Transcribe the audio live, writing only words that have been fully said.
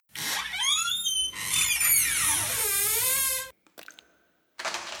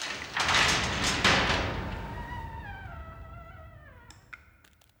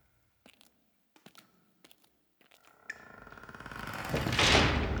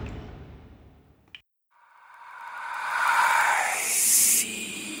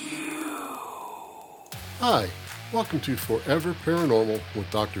Hi, welcome to Forever Paranormal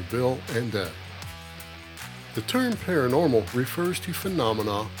with Dr. Bill and Deb. The term paranormal refers to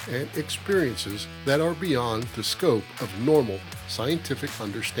phenomena and experiences that are beyond the scope of normal scientific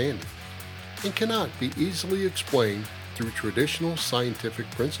understanding and cannot be easily explained through traditional scientific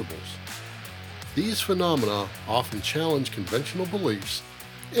principles. These phenomena often challenge conventional beliefs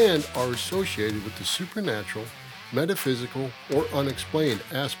and are associated with the supernatural, metaphysical, or unexplained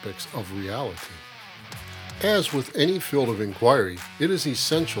aspects of reality. As with any field of inquiry, it is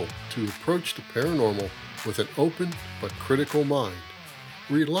essential to approach the paranormal with an open but critical mind,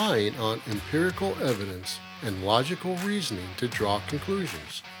 relying on empirical evidence and logical reasoning to draw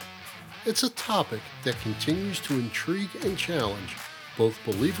conclusions. It's a topic that continues to intrigue and challenge both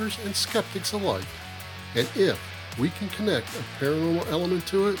believers and skeptics alike, and if we can connect a paranormal element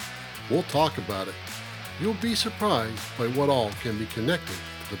to it, we'll talk about it. You'll be surprised by what all can be connected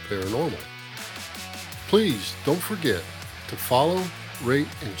to the paranormal. Please don't forget to follow, rate,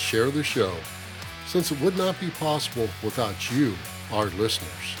 and share the show, since it would not be possible without you, our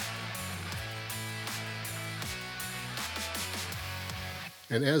listeners.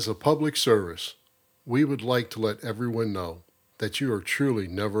 And as a public service, we would like to let everyone know that you are truly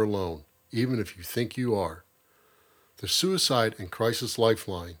never alone, even if you think you are. The Suicide and Crisis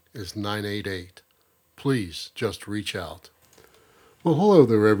Lifeline is 988. Please just reach out. Well, hello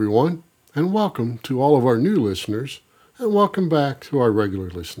there, everyone, and welcome to all of our new listeners, and welcome back to our regular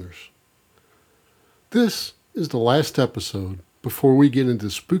listeners. This is the last episode before we get into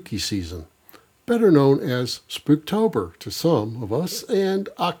spooky season, better known as Spooktober to some of us and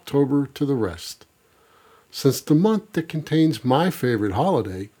October to the rest. Since the month that contains my favorite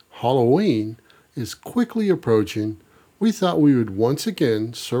holiday, Halloween, is quickly approaching, we thought we would once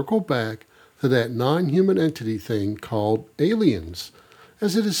again circle back to that non-human entity thing called aliens,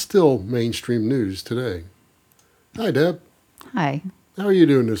 as it is still mainstream news today. Hi, Deb. Hi. How are you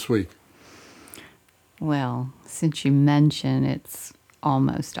doing this week? Well, since you mention it's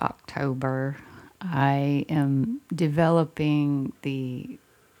almost October, I am developing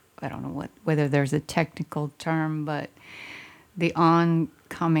I don't know whether there's a technical term, but the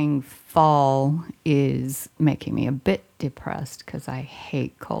oncoming fall is making me a bit depressed because I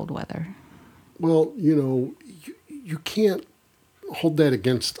hate cold weather. Well, you can't hold that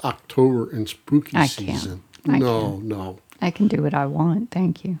against October and spooky season. No. I can do what I want,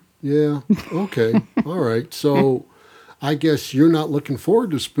 thank you. Yeah, okay, all right. So I guess you're not looking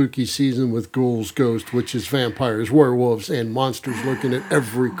forward to spooky season with ghouls, ghosts, witches, vampires, werewolves, and monsters looking at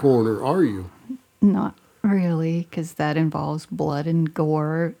every corner, are you? Not really, because that involves blood and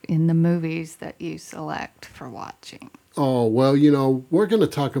gore in the movies that you select for watching. Oh, well, we're going to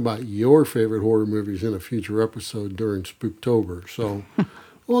talk about your favorite horror movies in a future episode during Spooktober, so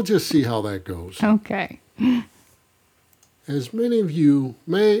we'll just see how that goes. Okay. As many of you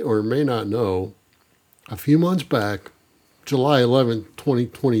may or may not know, a few months back, July 11,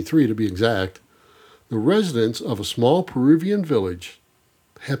 2023 to be exact, the residents of a small Peruvian village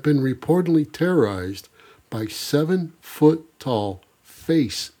have been reportedly terrorized by 7-foot-tall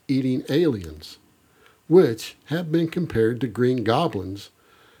face-eating aliens, which have been compared to green goblins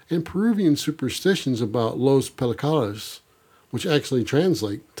and Peruvian superstitions about los pelacares, which actually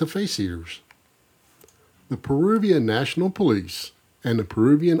translate to face eaters. The Peruvian National Police and the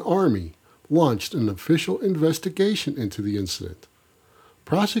Peruvian Army launched an official investigation into the incident.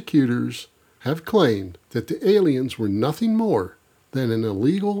 Prosecutors have claimed that the aliens were nothing more than an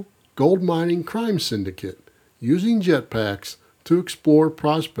illegal gold mining crime syndicate using jetpacks to explore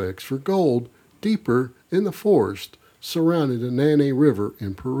prospects for gold deeper in the forest surrounding the Nanay River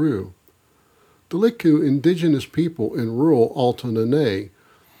in Peru. The Liku indigenous people in rural Alto Nanay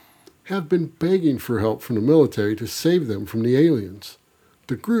have been begging for help from the military to save them from the aliens.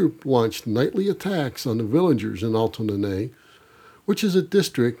 The group launched nightly attacks on the villagers in Alto Nanay, which is a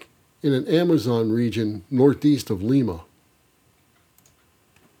district in an Amazon region northeast of Lima.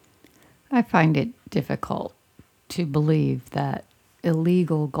 I find it difficult to believe that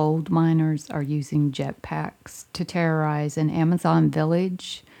illegal gold miners are using jetpacks to terrorize an Amazon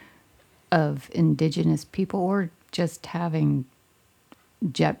village of indigenous people, or just having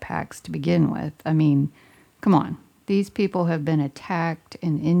jetpacks to begin with. I mean, come on. These people have been attacked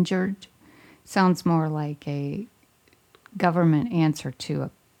and injured. Sounds more like a government answer to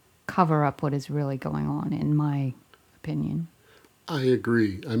cover up what is really going on, in my opinion. I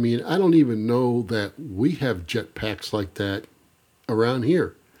agree. I mean, I don't even know that we have jetpacks like that around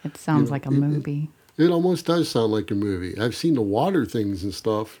here. It sounds like a movie. It almost does sound like a movie. I've seen the water things and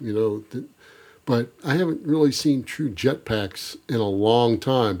stuff, but But I haven't really seen true jetpacks in a long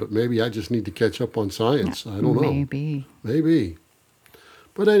time, but maybe I just need to catch up on science. I don't know. Maybe. Maybe.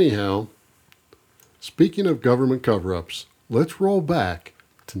 But anyhow, speaking of government cover-ups, let's roll back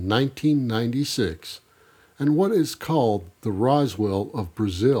to 1996 and what is called the Roswell of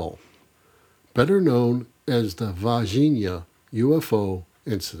Brazil, better known as the Varginha UFO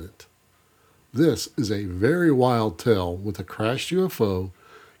incident. This is a very wild tale with a crashed UFO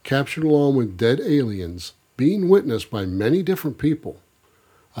captured along with dead aliens being witnessed by many different people.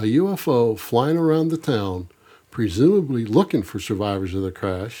 A UFO flying around the town, presumably looking for survivors of the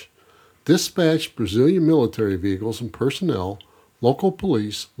crash, dispatched Brazilian military vehicles and personnel, local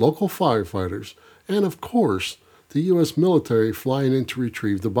police, local firefighters, and of course, the U.S. military flying in to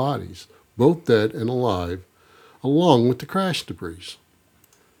retrieve the bodies, both dead and alive, along with the crash debris.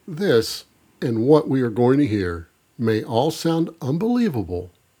 This, and what we are going to hear, may all sound unbelievable,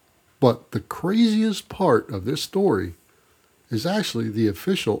 but the craziest part of this story is actually the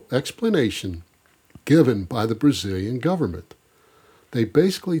official explanation given by the Brazilian government. They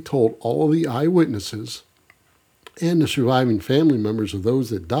basically told all of the eyewitnesses and the surviving family members of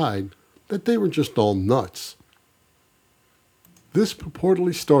those that died that they were just all nuts. This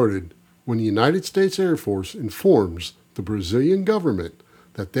purportedly started when the United States Air Force informs the Brazilian government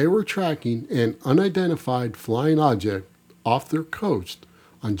that they were tracking an unidentified flying object off their coast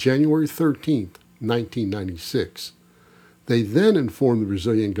on January 13, 1996. They then informed the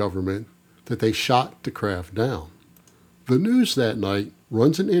Brazilian government that they shot the craft down. The news that night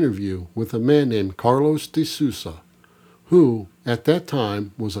runs an interview with a man named Carlos de Sousa, who, at that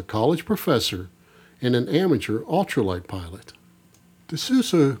time, was a college professor and an amateur ultralight pilot. De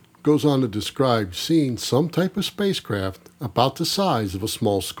Sousa goes on to describe seeing some type of spacecraft about the size of a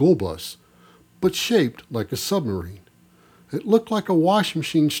small school bus, but shaped like a submarine. It looked like a washing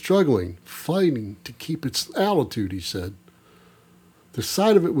machine struggling, fighting to keep its altitude, he said. The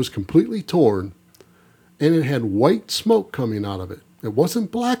side of it was completely torn, and it had white smoke coming out of it. It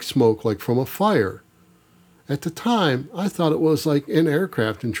wasn't black smoke like from a fire. At the time, I thought it was like an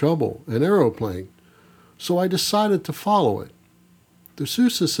aircraft in trouble, an aeroplane, so I decided to follow it. De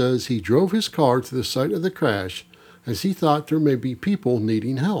Sousa says he drove his car to the site of the crash as he thought there may be people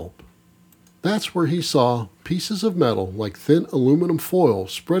needing help. That's where he saw pieces of metal like thin aluminum foil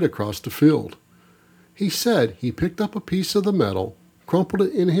spread across the field. He said he picked up a piece of the metal, crumpled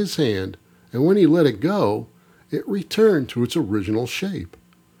it in his hand, and when he let it go, it returned to its original shape.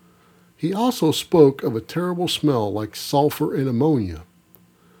 He also spoke of a terrible smell like sulfur and ammonia.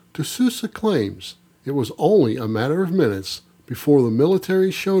 De Sousa claims it was only a matter of minutes before the military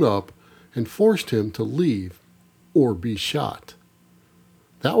showed up and forced him to leave or be shot.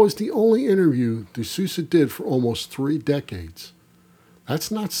 That was the only interview De Sousa did for almost 3 decades. That's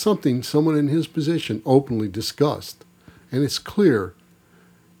not something someone in his position openly discussed, and it's clear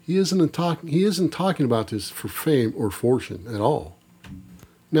he isn't talking about this for fame or fortune at all.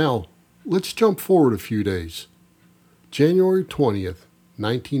 Now, let's jump forward a few days. January 20th,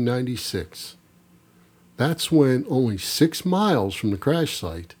 1996. That's when, only 6 miles from the crash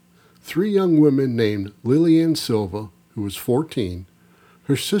site, 3 young women named Lilian Silva, who was 14,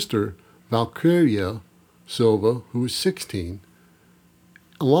 her sister Valkyria Silva, who was 16,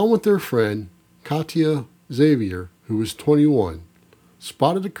 along with their friend Katia Xavier, who was 21,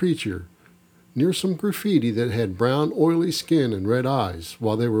 spotted a creature near some graffiti that had brown oily skin and red eyes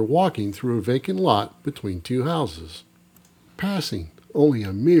while they were walking through a vacant lot between 2 houses. Passing only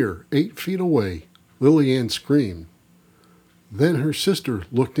a mere 8 feet away, Lilian screamed. Then her sister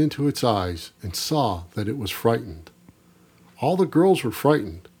looked into its eyes and saw that it was frightened. All the girls were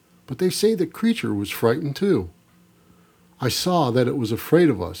frightened, but they say the creature was frightened too. I saw that it was afraid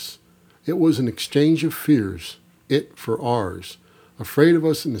of us. It was an exchange of fears, it for ours. Afraid of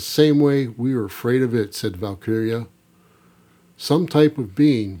us in the same way we were afraid of it, said Valkyria. Some type of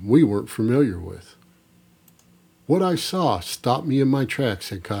being we weren't familiar with. What I saw stopped me in my tracks,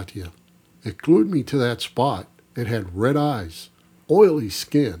 said Katia. It glued me to that spot. It had red eyes, oily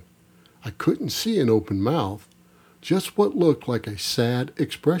skin. I couldn't see an open mouth, just what looked like a sad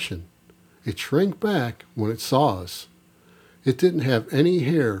expression. It shrank back when it saw us. It didn't have any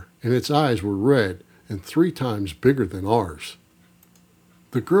hair, and its eyes were red and 3 times bigger than ours.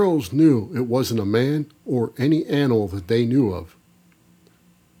 The girls knew it wasn't a man or any animal that they knew of.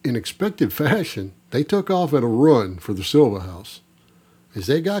 In expected fashion, they took off at a run for the Silva house. As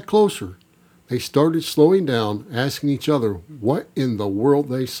they got closer, they started slowing down, asking each other what in the world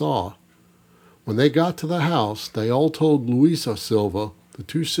they saw. When they got to the house, they all told Luisa Silva, the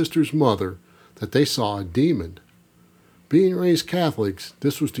 2 sisters' mother, that they saw a demon. Being raised Catholics,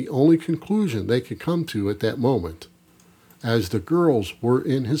 this was the only conclusion they could come to at that moment, as the girls were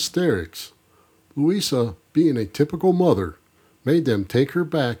in hysterics. Louisa, being a typical mother, made them take her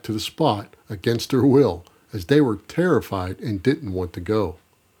back to the spot against her will, as they were terrified and didn't want to go.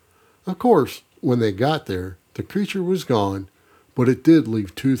 Of course, when they got there, the creature was gone, but it did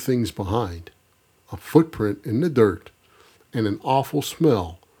leave two things behind: a footprint in the dirt and an awful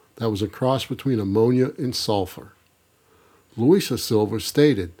smell that was a cross between ammonia and sulfur. Louisa Silva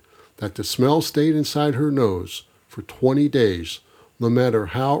stated that the smell stayed inside her nose for 20 days, no matter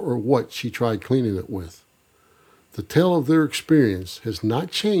how or what she tried cleaning it with. The tale of their experience has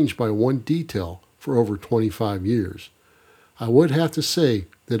not changed by one detail for over 25 years. I would have to say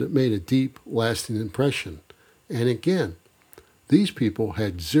that it made a deep, lasting impression. And again, these people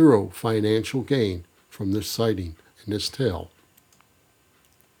had zero financial gain from this sighting and this tale.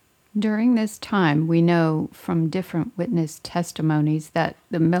 During this time, we know from different witness testimonies that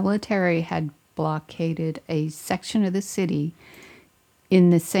the military had blockaded a section of the city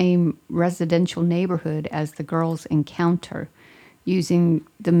in the same residential neighborhood as the girls' encounter, using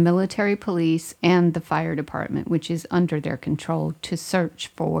the military police and the fire department, which is under their control, to search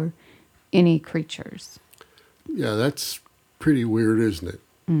for any creatures. Yeah, that's pretty weird, isn't it?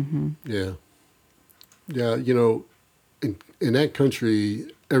 Mm-hmm. Yeah. Yeah, in that country,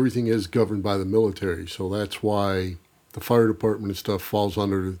 everything is governed by the military, so that's why the fire department and stuff falls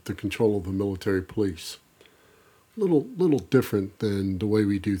under the control of the military police. Little different than the way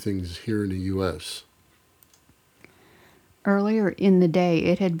we do things here in the U.S. Earlier in the day,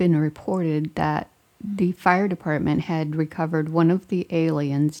 it had been reported that the fire department had recovered one of the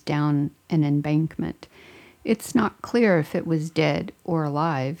aliens down an embankment. It's not clear if it was dead or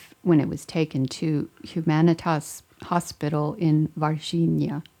alive when it was taken to Humanitas Hospital in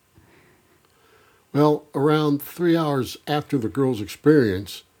Varginha. Well, around 3 hours after the girl's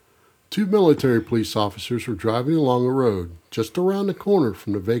experience, two military police officers were driving along a road just around the corner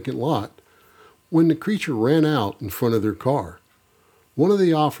from the vacant lot when the creature ran out in front of their car. One of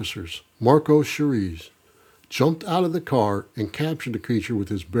the officers, Marco Cheriz, jumped out of the car and captured the creature with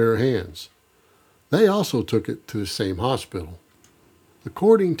his bare hands. They also took it to the same hospital.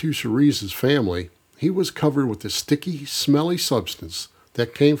 According to Cheriz's family, he was covered with a sticky, smelly substance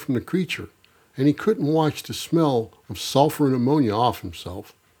that came from the creature, and he couldn't wash the smell of sulfur and ammonia off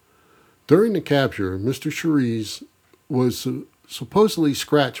himself. During the capture, Mr. Cheriz was supposedly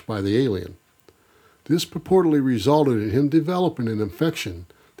scratched by the alien. This purportedly resulted in him developing an infection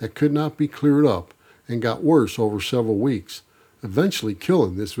that could not be cleared up and got worse over several weeks, eventually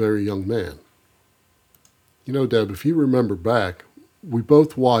killing this very young man. You know, Deb, if you remember back, we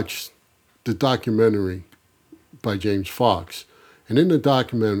both watched the documentary by James Fox, and in the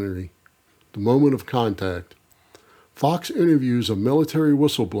documentary, The Moment of Contact, Fox interviews a military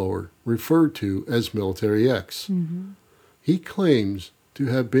whistleblower referred to as Military X. Mm-hmm. He claims to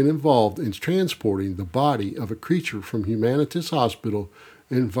have been involved in transporting the body of a creature from Humanitas Hospital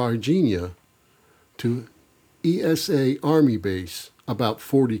in Varginha to ESA Army Base about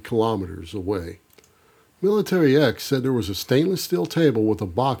 40 kilometers away. Military X said there was a stainless steel table with a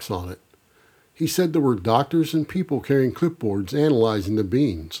box on it. He said there were doctors and people carrying clipboards analyzing the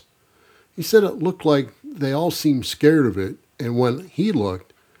beans. He said it looked like they all seemed scared of it, and when he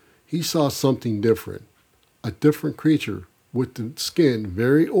looked, he saw something different. A different creature with the skin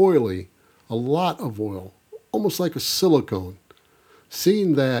very oily, a lot of oil, almost like a silicone.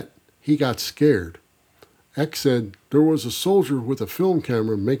 Seeing that, he got scared. X said there was a soldier with a film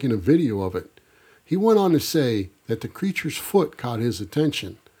camera making a video of it. He went on to say that the creature's foot caught his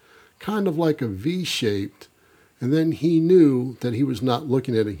attention, kind of like a V-shaped, and then he knew that he was not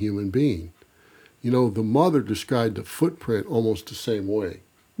looking at a human being. You know, the mother described the footprint almost the same way.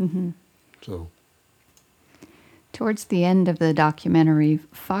 Mm-hmm. So, towards the end of the documentary,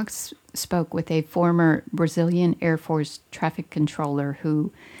 Fox spoke with a former Brazilian Air Force traffic controller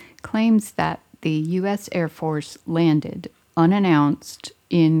who claims that the U.S. Air Force landed unannounced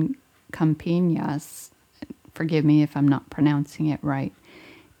in Campinas, forgive me if I'm not pronouncing it right,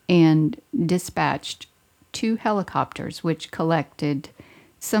 and dispatched two helicopters which collected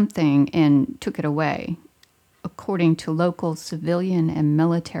something and took it away. According to local civilian and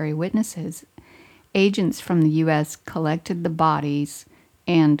military witnesses, agents from the U.S. collected the bodies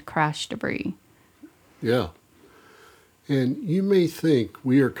and crash debris. yeah. And you may think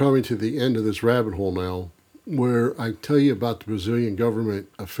we are coming to the end of this rabbit hole now, where I tell you about the Brazilian government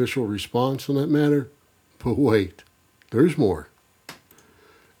official response on that matter. But wait, there's more.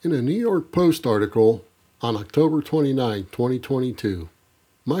 In a New York Post article on October 29, 2022,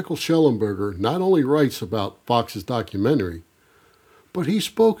 Michael Schellenberger not only writes about Fox's documentary, but he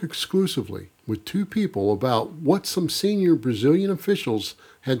spoke exclusively with two people about what some senior Brazilian officials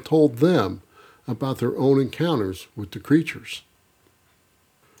had told them about their own encounters with the creatures.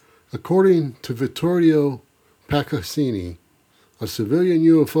 According to Vittorio Paccassini, a civilian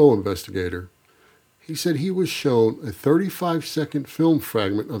UFO investigator, he said he was shown a 35-second film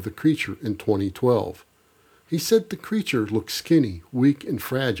fragment of the creature in 2012. He said the creature looked skinny, weak, and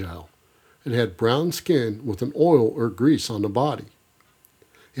fragile. It had brown skin with an oil or grease on the body.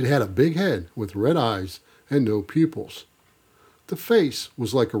 It had a big head with red eyes and no pupils. The face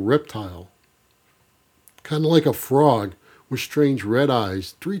was like a reptile, kind of like a frog with strange red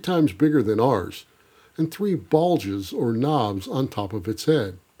eyes 3 times bigger than ours, and 3 bulges or knobs on top of its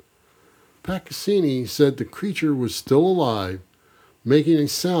head. Paccassini said the creature was still alive, making a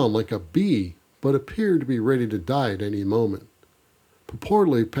sound like a bee, but appeared to be ready to die at any moment.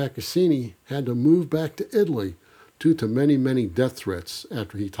 Purportedly, Paccassini had to move back to Italy due to many, many death threats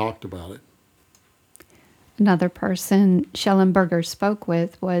after he talked about it. Another person Schellenberger spoke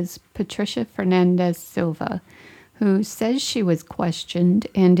with was Patricia Fernandez Silva, who says she was questioned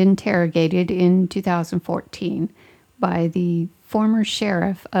and interrogated in 2014 by the former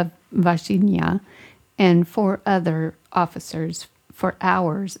sheriff of Varginha and 4 other officers for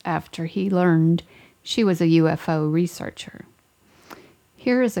hours after he learned she was a UFO researcher.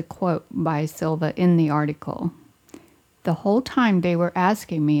 Here is a quote by Silva in the article. "The whole time they were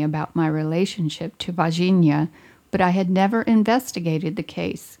asking me about my relationship to Varginha, but I had never investigated the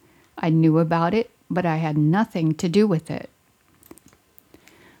case. I knew about it, but I had nothing to do with it."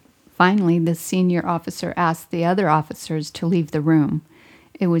 Finally, the senior officer asked the other officers to leave the room.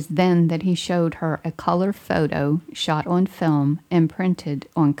 It was then that he showed her a color photo shot on film and printed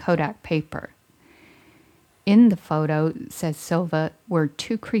on Kodak paper. In the photo, says Silva, were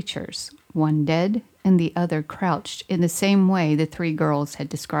 2 creatures, one dead and the other crouched in the same way the 3 girls had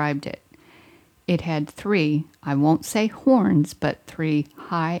described it. It had 3, I won't say horns, but 3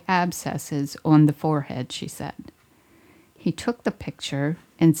 high abscesses on the forehead, she said. He took the picture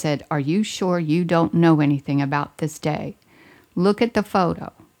and said, "Are you sure you don't know anything about this day? Look at the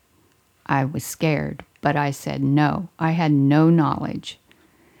photo." I was scared, but I said no, I had no knowledge.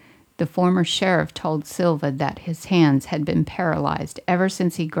 The former sheriff told Silva that his hands had been paralyzed ever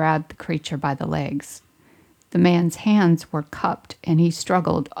since he grabbed the creature by the legs. The man's hands were cupped, and he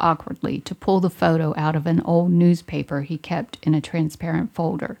struggled awkwardly to pull the photo out of an old newspaper he kept in a transparent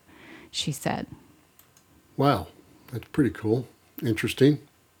folder, she said. Wow, that's pretty cool. Interesting.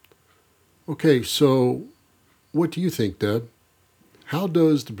 Okay, so what do you think, Deb? How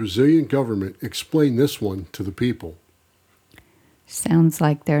does the Brazilian government explain this one to the people? Sounds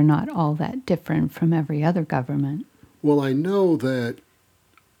like they're not all that different from every other government. Well, I know that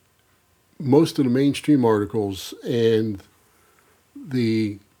most of the mainstream articles and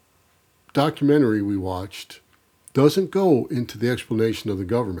the documentary we watched doesn't go into the explanation of the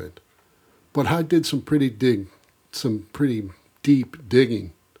government. But I did some pretty deep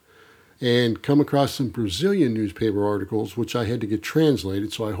digging and come across some Brazilian newspaper articles, which I had to get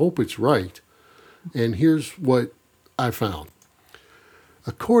translated, so I hope it's right. And here's what I found.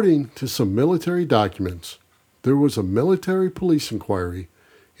 According to some military documents, there was a military police inquiry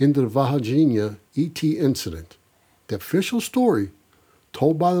into the Varginha ET incident. The official story,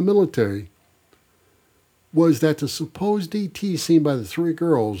 told by the military, was that the supposed ET seen by the 3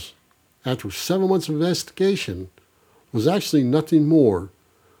 girls after 7 months of investigation was actually nothing more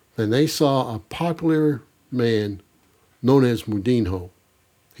than they saw a popular man known as Mudinho.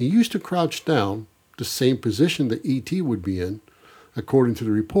 He used to crouch down, the same position that ET would be in, according to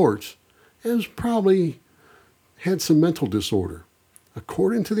the reports, and was probably had some mental disorder.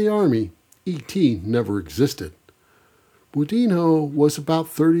 According to the Army, ET never existed. Mudinho was about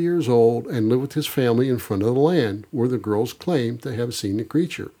 30 years old and lived with his family in front of the land where the girls claimed to have seen the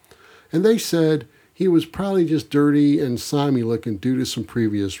creature. And they said he was probably just dirty and slimy looking due to some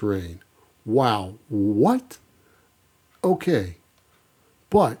previous rain. Wow, what? Okay,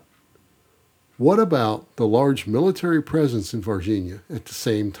 but what about the large military presence in Varginha at the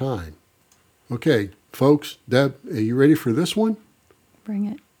same time? Okay, folks, Deb, are you ready for this one? Bring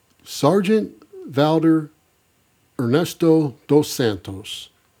it. Sergeant Valder Ernesto dos Santos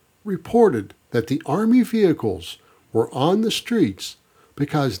reported that the Army vehicles were on the streets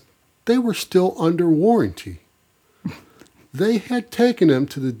because they were still under warranty. They had taken them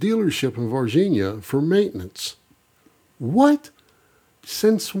to the dealership in Varginha for maintenance. What?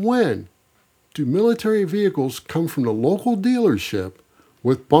 Since when do military vehicles come from the local dealership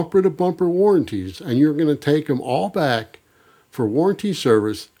with bumper-to-bumper warranties, and you're going to take them all back for warranty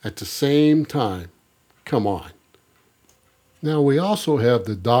service at the same time. Come on. Now, we also have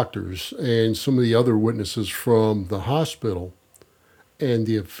the doctors and some of the other witnesses from the hospital, and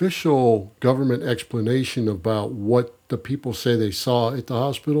the official government explanation about what the people say they saw at the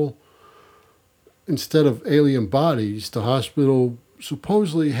hospital. Instead of alien bodies, the hospital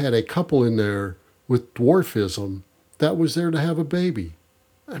supposedly had a couple in there with dwarfism that was there to have a baby.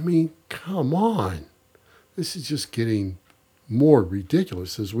 I mean, come on. This is just getting more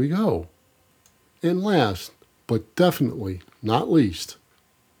ridiculous as we go. And last, but definitely not least,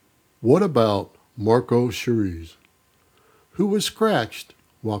 what about Marco Cheriz, who was scratched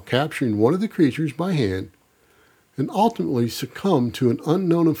while capturing one of the creatures by hand and ultimately succumbed to an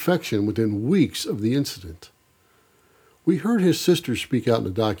unknown infection within weeks of the incident? We heard his sister speak out in the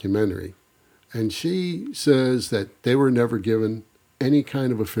documentary, and she says that they were never given any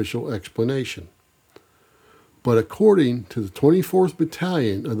kind of official explanation. But according to the 24th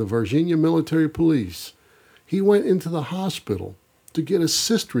Battalion of the Varginha Military Police, he went into the hospital to get a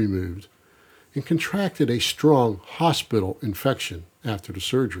cyst removed and contracted a strong hospital infection after the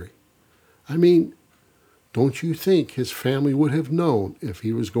surgery. I mean, don't you think his family would have known if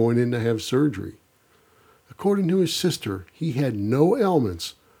he was going in to have surgery? According to his sister, he had no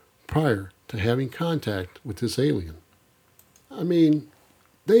ailments prior to having contact with this alien. I mean,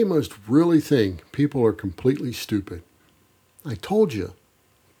 they must really think people are completely stupid. I told you,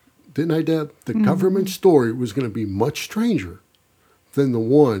 didn't I, Deb? The government story was going to be much stranger than the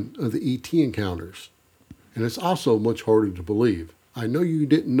one of the ET encounters. And it's also much harder to believe. I know you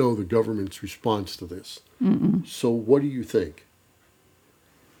didn't know the government's response to this. So what do you think?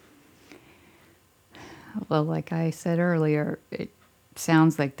 Well, like I said earlier, it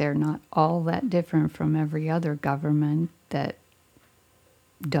sounds like they're not all that different from every other government that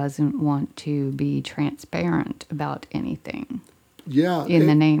doesn't want to be transparent about anything Yeah. in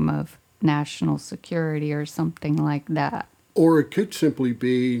the name of national security or something like that. Or it could simply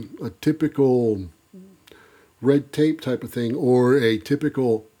be a typical red tape type of thing, or a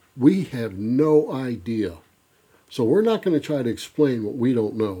typical, we have no idea. So we're not going to try to explain what we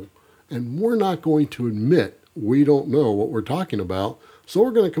don't know. And we're not going to admit we don't know what we're talking about. So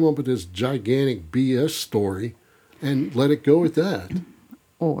we're going to come up with this gigantic BS story and let it go at that.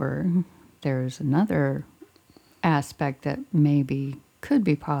 Or there's another aspect that maybe could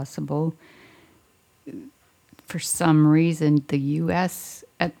be possible. For some reason, the U.S.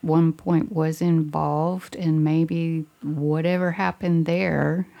 at one point was involved, and maybe whatever happened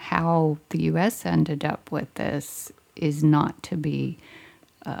there, how the U.S. ended up with this is not to be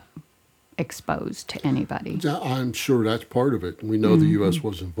exposed to anybody. I'm sure that's part of it. We know the U.S.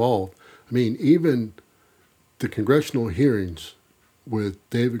 was involved. I mean, even the congressional hearings with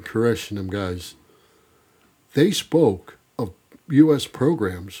David Koresh and them guys, they spoke of U.S.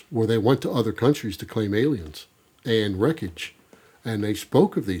 programs where they went to other countries to claim aliens and wreckage, and they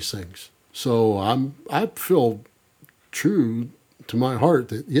spoke of these things. So I feel true to my heart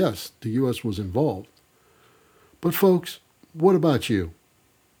that yes, the U.S. was involved. But folks, what about you?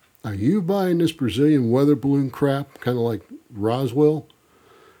 Are you buying this Brazilian weather balloon crap, kind of like Roswell?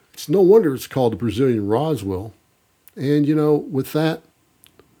 It's no wonder it's called the Brazilian Roswell. And you know, with that,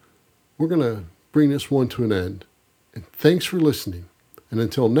 we're going to bring this one to an end. And thanks for listening. And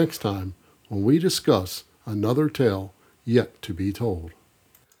until next time, when we discuss another tale yet to be told.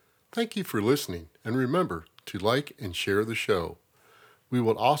 Thank you for listening, and remember to like and share the show. We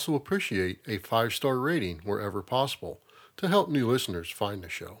would also appreciate a 5-star rating wherever possible to help new listeners find the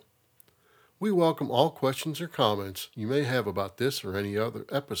show. We welcome all questions or comments you may have about this or any other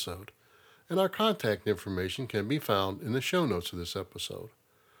episode, and our contact information can be found in the show notes of this episode.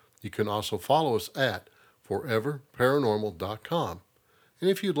 You can also follow us at foreverparanormal.com. And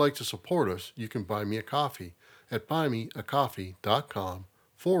if you'd like to support us, you can buy me a coffee at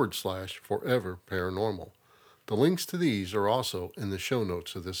buymeacoffee.com/foreverparanormal. The links to these are also in the show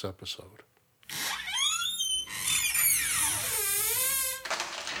notes of this episode.